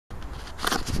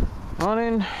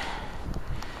Morning.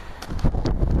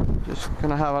 Just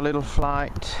gonna have a little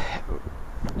flight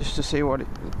just to see what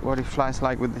it flies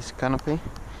like with this canopy.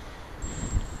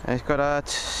 It's got a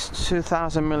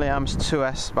 2000 milliamps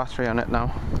 2S battery on it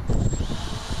now,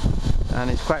 and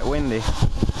it's quite windy.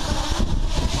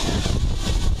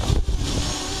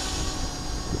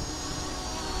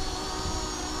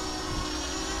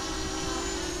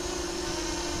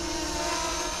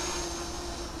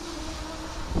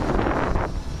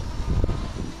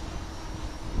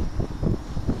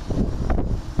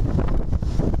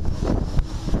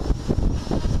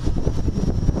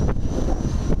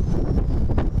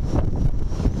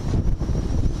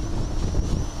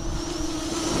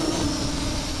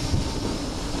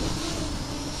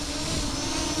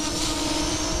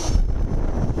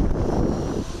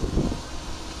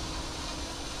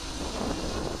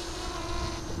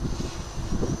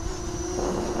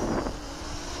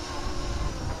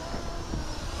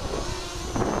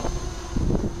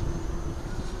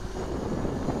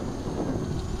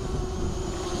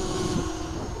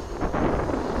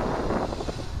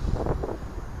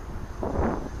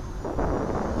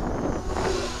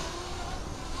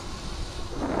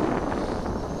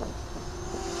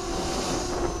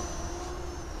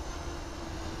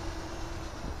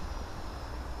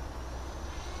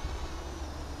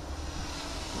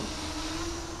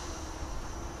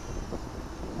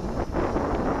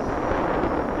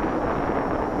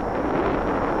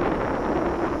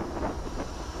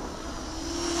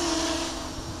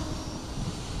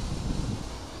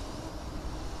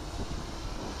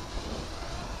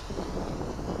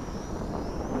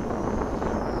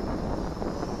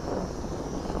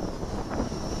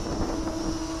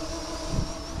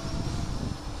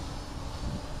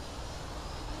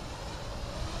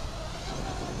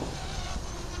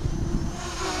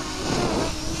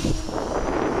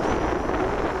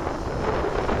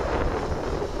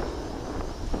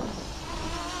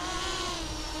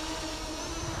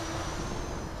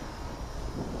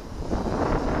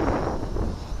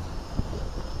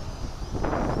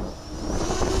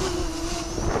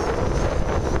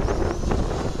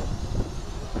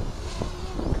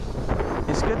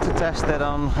 It's good to test it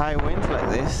on high winds like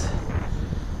this.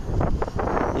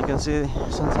 You can see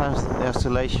sometimes the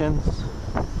oscillations.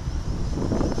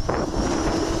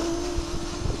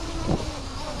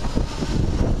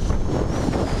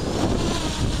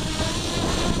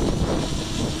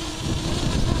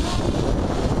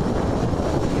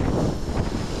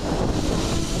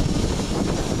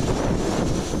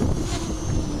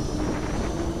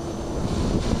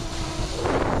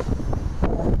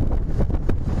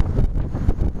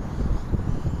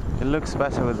 It looks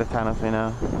better with the canopy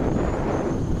now.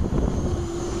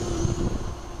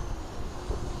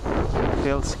 It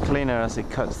feels cleaner as it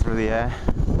cuts through the air.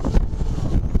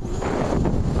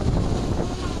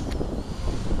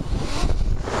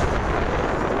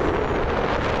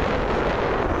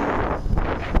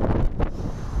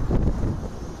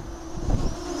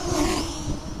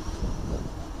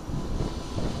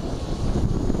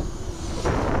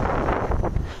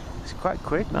 It's quite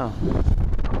quick now.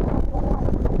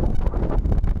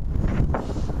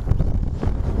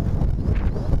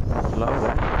 Low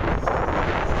there.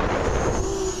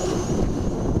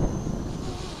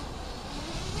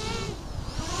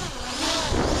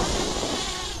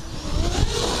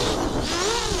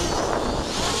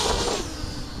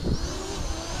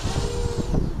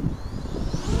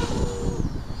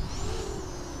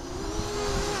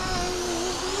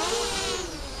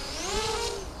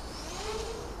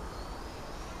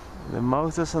 The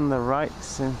motors on the right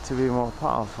seem to be more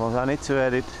powerful. I need to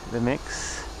edit the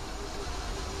mix.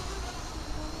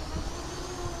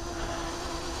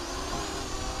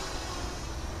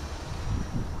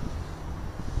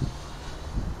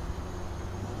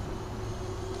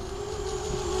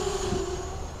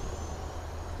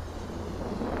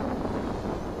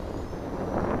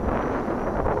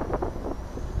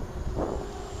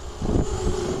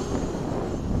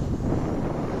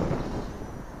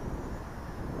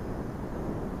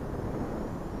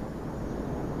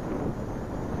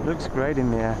 Looks great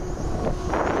in the air.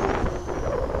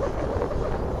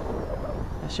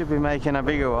 I should be making a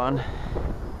bigger one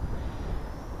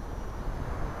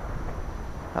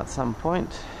at some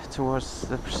point towards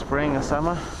the spring or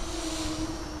summer.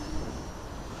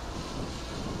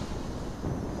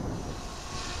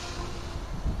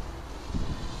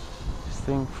 This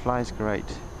thing flies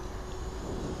great.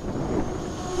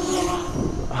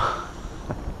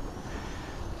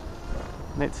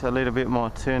 Needs a little bit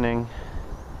more tuning.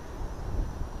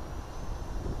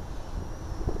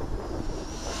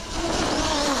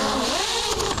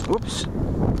 Whoops,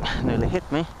 nearly hit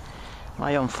me.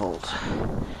 My own fault.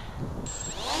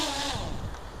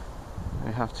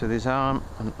 We have to disarm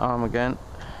and arm again.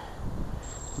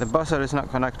 The buzzer is not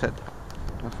connected.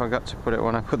 I forgot to put it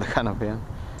when I put the canopy in.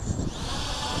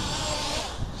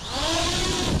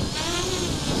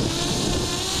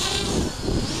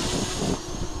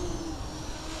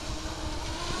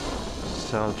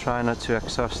 So I'll try not to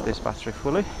exhaust this battery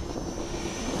fully.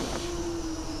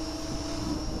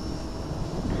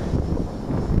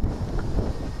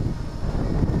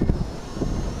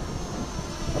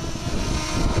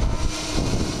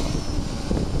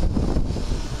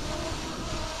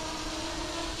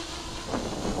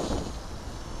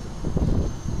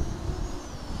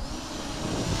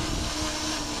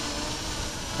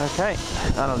 Okay,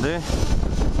 that'll do.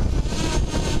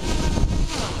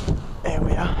 Here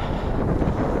we are.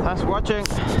 Thanks for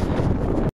watching.